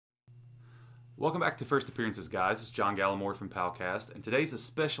Welcome back to First Appearances, guys. It's John Gallimore from Palcast, and today's a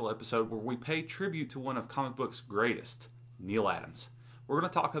special episode where we pay tribute to one of comic book's greatest, Neal Adams. We're going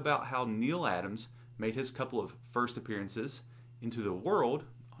to talk about how Neal Adams made his couple of first appearances into the world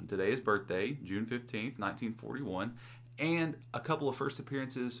on today's birthday, June 15th, 1941, and a couple of first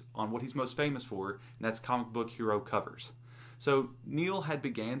appearances on what he's most famous for, and that's comic book hero covers. So Neal had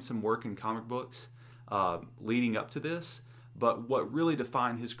began some work in comic books leading up to this, but what really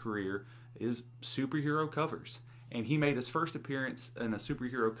defined his career is superhero covers. And he made his first appearance in a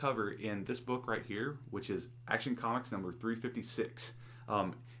superhero cover in this book right here, which is Action Comics number 356.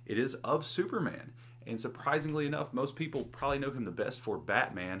 It is of Superman. And surprisingly enough, most people probably know him the best for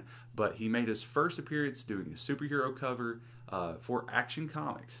Batman, but he made his first appearance doing a superhero cover for Action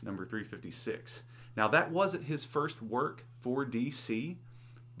Comics number 356. Now that wasn't his first work for DC,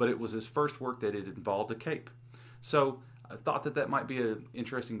 but it was his first work that it involved a cape. So I thought that might be an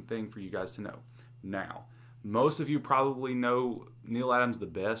interesting thing for you guys to know. Now, most of you probably know Neal Adams the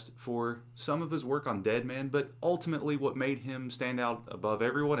best for some of his work on Deadman, but ultimately what made him stand out above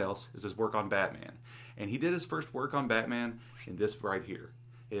everyone else is his work on Batman. And he did his first work on Batman in this right here.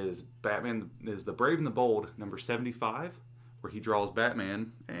 Batman is The Brave and the Bold, number 75, where he draws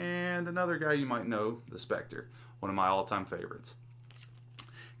Batman and another guy you might know, the Spectre, one of my all-time favorites.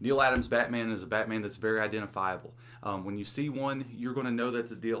 Neal Adams' Batman is a Batman that's very identifiable. When you see one, you're going to know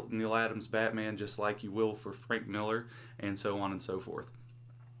that's a Neal Adams Batman, just like you will for Frank Miller, and so on and so forth.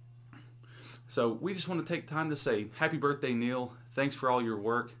 So we just want to take time to say happy birthday, Neal. Thanks for all your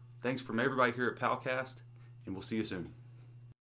work. Thanks from everybody here at Palcast, and we'll see you soon.